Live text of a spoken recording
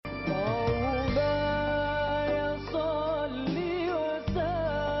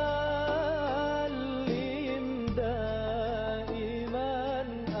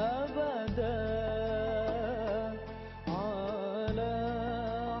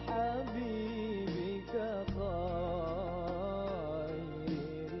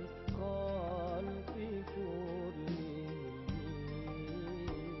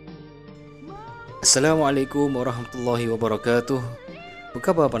Assalamualaikum warahmatullahi wabarakatuh. Apa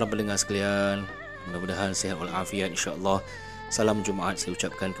khabar para pendengar sekalian? Mudah-mudahan sihat walafiat insya-Allah. Salam Jumaat saya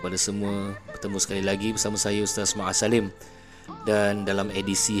ucapkan kepada semua. Bertemu sekali lagi bersama saya Ustaz Ma'az Salim. Dan dalam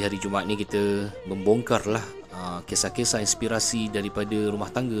edisi hari Jumaat ni kita membongkarlah kisah-kisah inspirasi daripada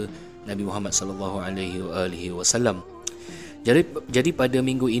rumah tangga Nabi Muhammad sallallahu alaihi wasallam. Jadi pada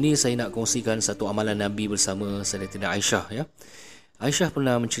minggu ini saya nak kongsikan satu amalan Nabi bersama Sayyidatina Aisyah ya. Aisyah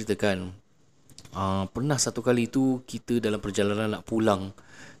pernah menceritakan pernah satu kali tu kita dalam perjalanan nak pulang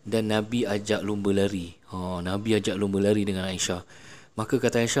dan Nabi ajak lumba lari. Nabi ajak lumba lari dengan Aisyah. Maka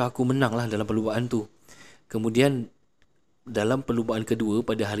kata Aisyah, aku menang lah dalam perlumbaan tu. Kemudian dalam perlumbaan kedua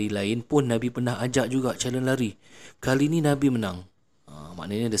pada hari lain pun Nabi pernah ajak juga challenge lari. Kali ni Nabi menang.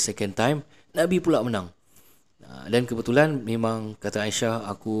 Maknanya the second time Nabi pula menang. Dan kebetulan memang kata Aisyah,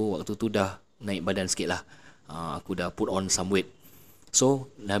 aku waktu tu dah naik badan sikit lah. Aku dah put on some weight.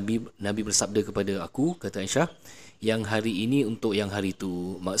 So Nabi bersabda kepada aku, kata Aisyah, yang hari ini untuk yang hari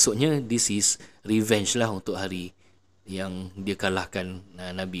tu. Maksudnya this is revenge lah untuk hari yang dia kalahkan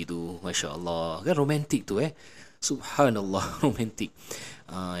Nabi tu. Masya Allah, kan romantik tu Subhanallah, romantik.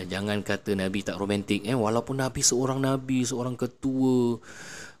 Jangan kata Nabi tak romantik walaupun Nabi, seorang ketua,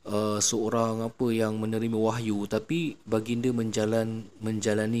 seorang yang menerima wahyu, tapi baginda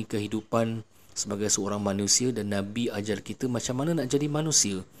menjalani kehidupan sebagai seorang manusia dan Nabi ajar kita macam mana nak jadi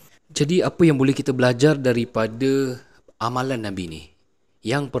manusia. Jadi apa yang boleh kita belajar daripada amalan Nabi ni?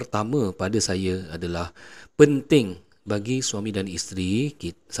 Yang pertama pada saya adalah penting bagi suami dan isteri,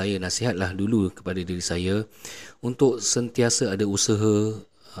 saya nasihatlah dulu kepada diri saya untuk sentiasa ada usaha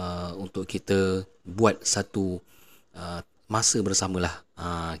untuk kita buat satu masa bersamalah.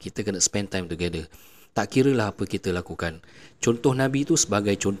 Kita kena spend time together. Tak kira lah apa kita lakukan. Contoh Nabi tu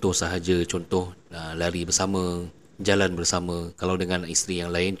sebagai contoh sahaja. Contoh lari bersama, jalan bersama. Kalau dengan isteri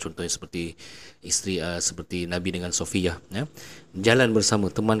yang lain, contohnya seperti seperti Nabi dengan Sofiyah, jalan bersama,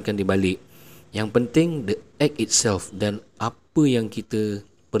 temankan di balik. Yang penting the act itself dan apa yang kita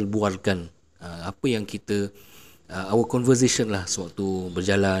perbualkan, apa yang kita our conversation lah sewaktu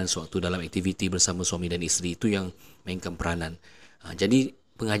berjalan, sewaktu dalam aktiviti bersama suami dan isteri, itu yang mainkan peranan. Jadi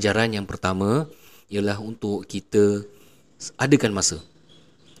pengajaran yang pertama ialah untuk kita adakan masa.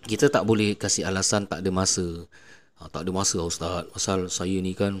 Kita tak boleh kasih alasan tak ada masa. Tak ada masa Ustaz, pasal saya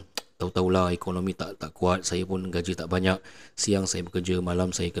ni kan tahu-tahulah ekonomi tak kuat, saya pun gaji tak banyak, siang saya bekerja,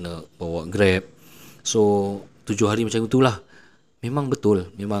 malam saya kena bawa Grab. So 7 hari macam itulah. Memang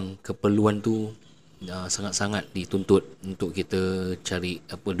betul, memang keperluan tu sangat-sangat dituntut untuk kita cari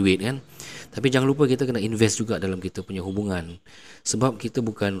duit kan. Tapi jangan lupa kita kena invest juga dalam kita punya hubungan. Sebab kita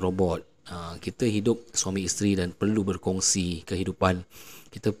bukan robot. Kita hidup suami isteri dan perlu berkongsi kehidupan.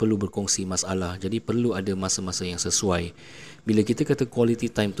 Kita perlu berkongsi masalah. Jadi perlu ada masa-masa yang sesuai. Bila kita kata quality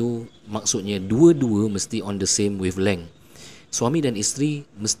time tu, maksudnya dua-dua mesti on the same wavelength. Suami dan isteri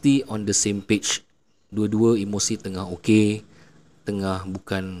mesti on the same page. Dua-dua emosi tengah okey, tengah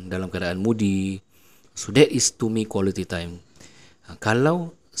bukan dalam keadaan moody. So that is to me quality time.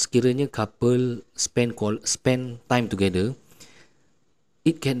 Kalau sekiranya couple spend time together,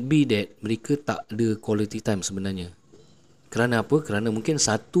 it can be that mereka tak ada quality time sebenarnya. Kerana apa? Kerana mungkin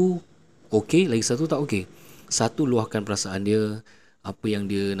satu okey, lagi satu tak okey. Satu luahkan perasaan dia, apa yang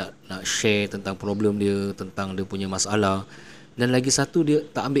dia nak share tentang problem dia, tentang dia punya masalah. Dan lagi satu dia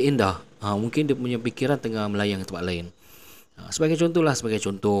tak ambil endah. Mungkin dia punya fikiran tengah melayang tempat lain. Sebagai contoh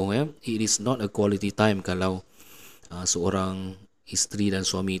it is not a quality time kalau seorang isteri dan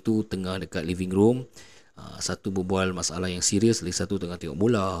suami itu tengah dekat living room, satu berbual masalah yang serius, lagi satu tengah tengok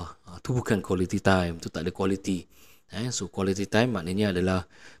bola. Itu bukan quality time, itu tak ada quality. So quality time maknanya adalah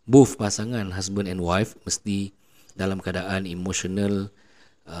both pasangan husband and wife mesti dalam keadaan emotionally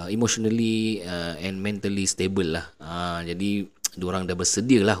and mentally stable lah. Jadi diorang dah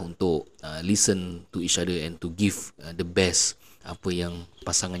bersedia lah untuk listen to each other and to give the best apa yang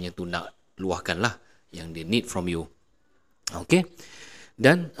pasangannya tu nak luahkan lah, yang they need from you. Okay.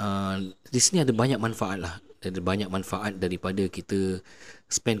 Dan di sini ada banyak manfaat lah. Ada banyak manfaat daripada kita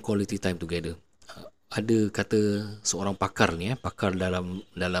spend quality time together. Ada kata seorang pakar ni, pakar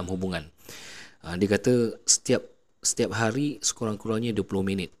dalam hubungan. Dia kata setiap hari sekurang-kurangnya 20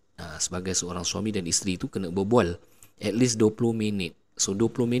 minit. Sebagai seorang suami dan isteri tu kena berbual at least 20 minit. So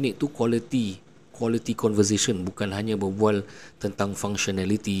 20 minit tu quality conversation, bukan hanya berbual tentang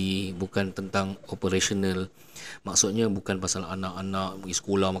functionality, bukan tentang operational. Maksudnya bukan pasal anak-anak pergi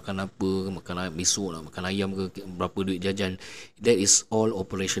sekolah makan apa, makan besok nak makan ayam ke, berapa duit jajan. That is all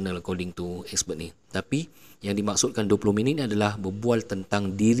operational according to expert ni. Tapi yang dimaksudkan 20 minit ni adalah berbual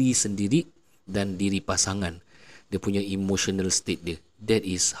tentang diri sendiri dan diri pasangan. Dia punya emotional state dia. That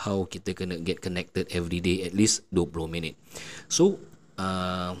is how kita kena get connected every day at least 20 minit. So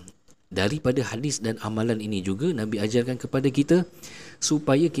daripada hadis dan amalan ini juga Nabi ajarkan kepada kita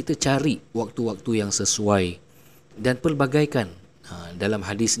supaya kita cari waktu-waktu yang sesuai dan pelbagaikan. Dalam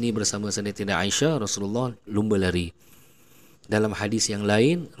hadis ni bersama Sayyidatina Aisyah, Rasulullah lumba lari. Dalam hadis yang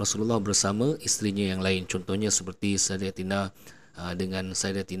lain, Rasulullah bersama isterinya yang lain. Contohnya seperti Sayyidatina dengan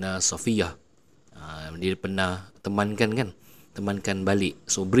Sayyidatina Safiyah. Dia pernah temankan balik.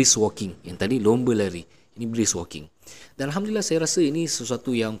 So brisk walking. Yang tadi lomba lari, ini brisk walking. Dan Alhamdulillah saya rasa ini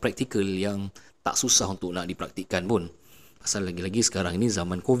sesuatu yang praktikal, yang tak susah untuk nak dipraktikkan pun. Pasal lagi-lagi sekarang ini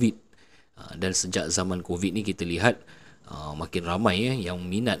zaman COVID. Dan sejak zaman COVID ni kita lihat makin ramai yang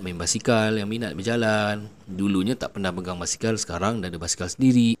minat main basikal, yang minat berjalan. Dulunya tak pernah pegang basikal, sekarang dah ada basikal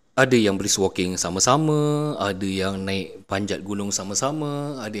sendiri. Ada yang brisk walking sama-sama, ada yang naik panjat gunung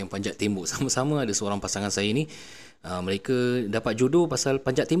sama-sama, ada yang panjat tembok sama-sama. Ada seorang pasangan saya ni, mereka dapat jodoh pasal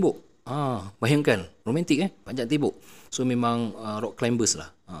panjat tembok. Bayangkan, romantik panjat tembok. So memang rock climbers lah.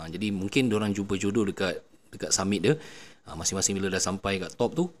 Jadi mungkin diorang jumpa jodoh dekat summit dia. Masing-masing bila dah sampai kat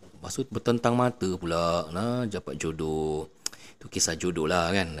top tu, lepas tu bertentang mata pula dapat jodoh. Itu kisah jodoh lah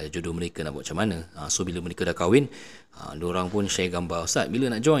kan. Jodoh mereka nak buat macam mana. So bila mereka dah kahwin, diorang pun share gambar, Ustaz bila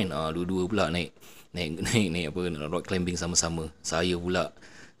nak join? Dua-dua pula naik rock climbing sama-sama. Saya pula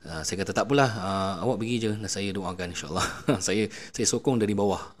saya kata tak apalah, awak pergi je, saya doakan insyaAllah. saya sokong dari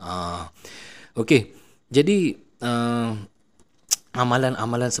bawah. Okey, jadi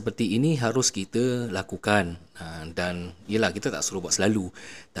amalan-amalan seperti ini harus kita lakukan. Dan yelah, kita tak suruh buat selalu,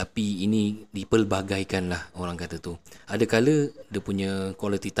 tapi ini dipelbagaikan lah, orang kata tu. Ada kala dia punya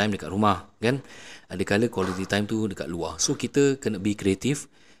quality time dekat rumah kan, ada kala quality time tu dekat luar. So kita kena be kreatif.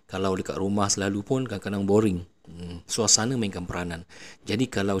 Kalau dekat rumah selalu pun kadang-kadang boring. Suasana mainkan peranan. Jadi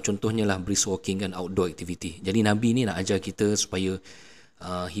kalau contohnya lah brisk walking kan, outdoor activity. Jadi Nabi ni nak ajar kita supaya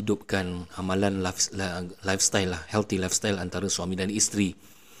hidupkan amalan lifestyle lah, healthy lifestyle antara suami dan isteri.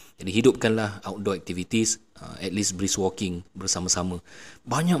 Jadi hidupkanlah outdoor activities, at least brisk walking bersama-sama.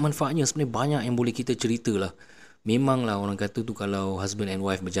 Banyak manfaatnya sebenarnya, banyak yang boleh kita cerita lah. Memanglah orang kata tu kalau husband and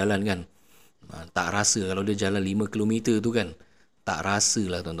wife berjalan kan, tak rasa kalau dia jalan 5 km tu kan, tak rasa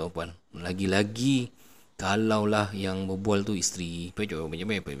lah tuan-tuan puan. Lagi-lagi kalaulah yang berbual tu isteri,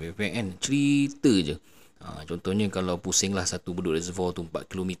 kan, cerita je. Contohnya kalau pusing lah satu beduk reservoir tu 4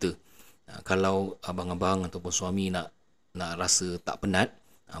 km. Kalau abang-abang ataupun suami nak rasa tak penat,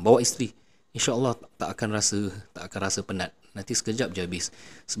 bawa isteri. InsyaAllah tak akan rasa penat. Nanti sekejap je habis.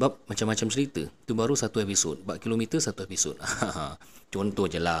 Sebab macam-macam cerita. Itu baru satu episod. 4 km satu episod. Contoh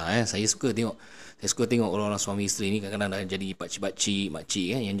je lah. Saya suka tengok orang-orang suami isteri ni kadang-kadang dah jadi pakcik-pakcik,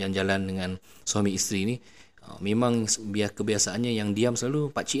 makcik yang jalan-jalan dengan suami isteri ni. Memang kebiasaannya yang diam selalu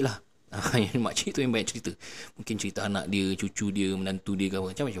pakcik lah. Yang makcik tu yang banyak cerita. Mungkin cerita anak dia, cucu dia, menantu dia,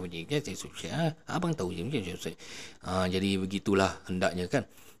 macam-macam. Abang tahu je. Jadi begitulah hendaknya kan.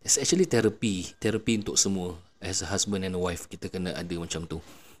 It's actually therapy untuk semua. As a husband and a wife, kita kena ada macam tu.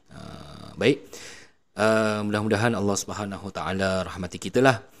 Baik, mudah-mudahan Allah Subhanahu Wa Taala rahmati kita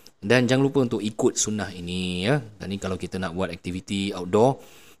lah. Dan jangan lupa untuk ikut sunnah ini ya. Dan ni kalau kita nak buat aktiviti outdoor,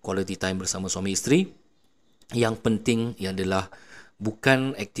 quality time bersama suami isteri, yang penting adalah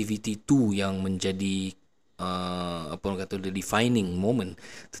bukan aktiviti tu yang menjadi apa orang kata the defining moment,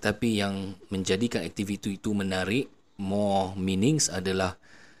 tetapi yang menjadikan aktiviti itu menarik, more meanings adalah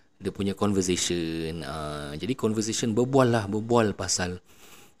dia punya conversation. Jadi conversation, berbual pasal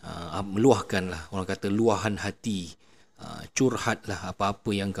meluahkanlah, orang kata luahan hati, curhatlah apa-apa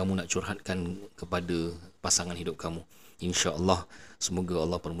yang kamu nak curhatkan kepada pasangan hidup kamu. InsyaAllah, semoga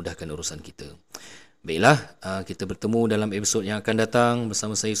Allah permudahkan urusan kita. Baiklah, kita bertemu dalam episod yang akan datang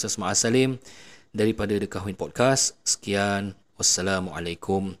bersama saya Ustaz Ma'az Salim daripada The Kahwin Podcast. Sekian,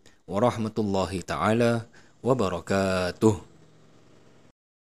 wassalamualaikum warahmatullahi taala wabarakatuh.